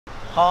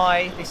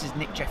Hi, this is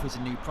Nick Jeffries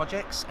of New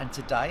Projects, and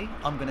today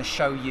I'm going to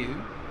show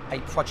you a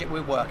project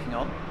we're working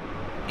on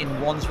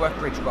in Wandsworth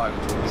Bridge Road.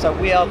 So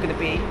we are going to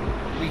be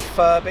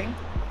refurbing,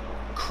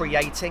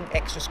 creating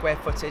extra square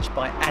footage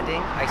by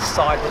adding a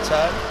side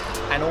return,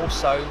 and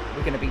also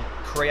we're going to be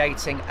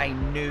creating a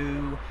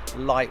new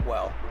light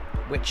well,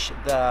 which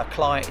the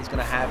client is going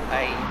to have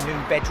a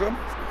new bedroom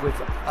with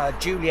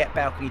Juliet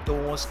balcony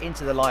doors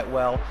into the light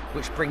well,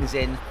 which brings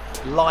in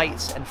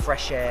light and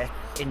fresh air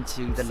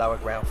into the lower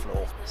ground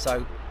floor.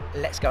 So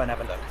let's go and have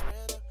a look.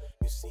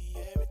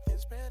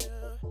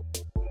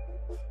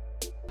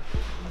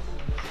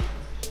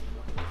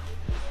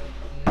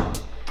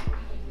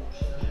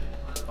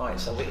 Right,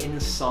 so we're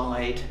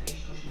inside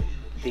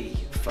the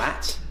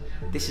flat.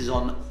 This is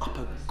on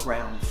upper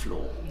ground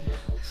floor.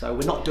 So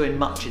we're not doing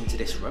much into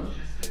this room,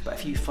 but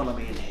if you follow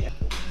me in here.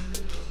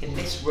 In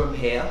this room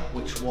here,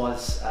 which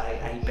was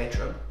a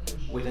bedroom,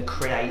 we're going to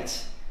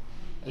create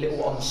a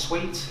little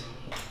ensuite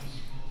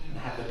and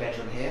have the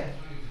bedroom here.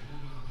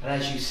 And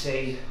as you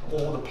see,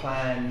 all the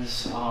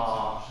plans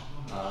are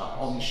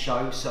on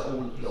show,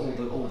 so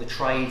all the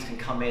trades can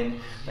come in.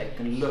 They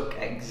can look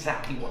at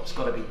exactly what's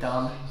got to be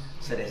done,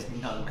 so there's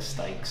no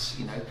mistakes.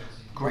 You know,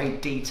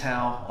 great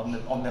detail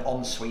on the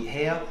ensuite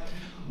here,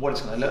 what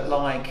it's going to look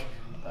like,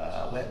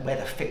 where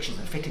the fixtures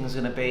and fittings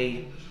are going to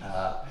be,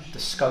 the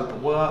scope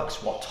of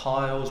works, what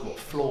tiles, what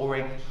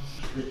flooring,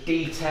 the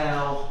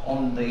detail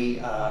on the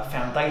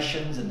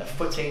foundations and the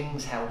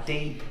footings, how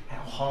deep,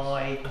 how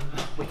high.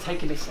 We're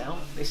taking this out.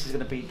 This is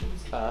going to be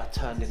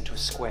turned into a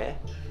square,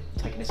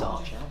 taking this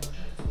arch out.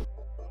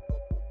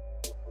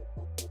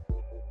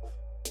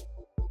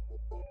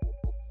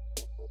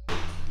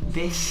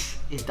 This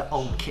is the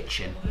old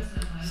kitchen.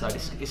 So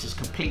this is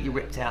completely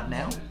ripped out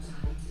now.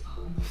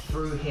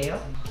 Through here,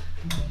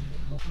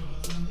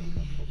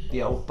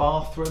 the old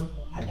bathroom,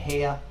 and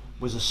here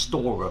was a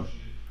storeroom.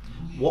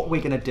 What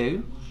we're going to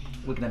do,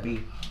 we're going to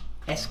be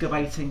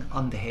excavating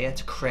under here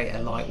to create a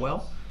light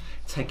well,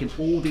 taking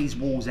all these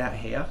walls out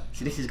here.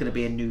 So this is going to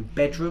be a new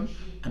bedroom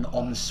and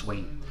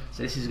ensuite.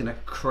 So this is going to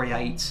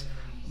create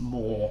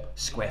more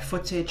square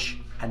footage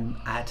and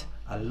add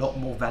a lot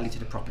more value to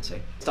the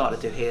property. Started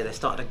to do here, they're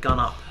starting to gun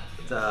up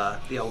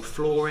the old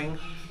flooring,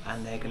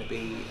 and they're going to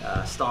be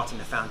starting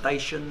the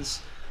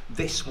foundations.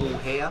 This wall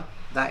here,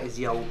 that is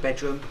the old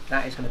bedroom,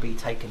 that is going to be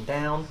taken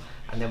down,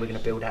 and then we're going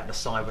to build out the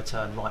side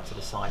return right to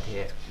the side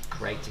here,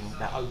 creating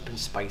that open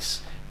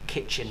space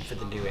kitchen for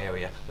the new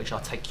area, which I'll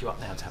take you up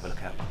now to have a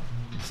look at.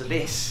 So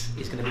this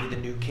is going to be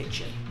the new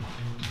kitchen.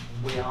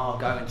 We are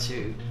going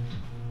to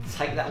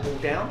take that wall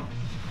down,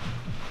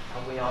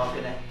 and we are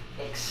going to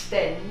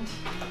extend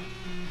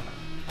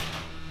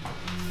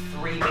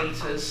 3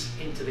 meters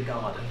into the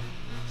garden.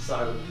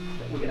 So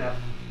we're going to have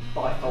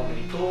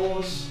bifolding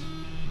doors,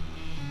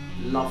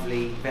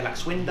 lovely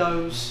Velux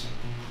windows,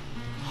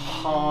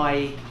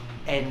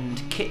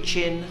 high-end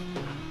kitchen,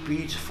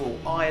 beautiful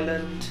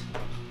island,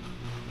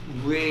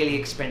 really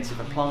expensive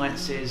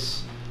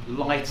appliances,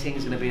 lighting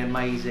is going to be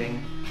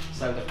amazing.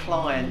 So the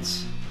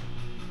clients,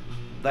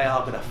 they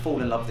are going to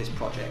fall in love with this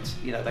project.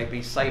 You know, they've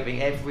been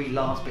saving every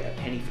last bit of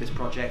penny for this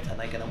project, and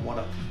they're going to want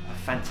a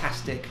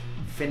fantastic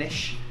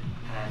finish,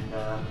 and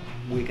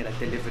we're going to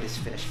deliver this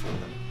finish for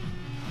them.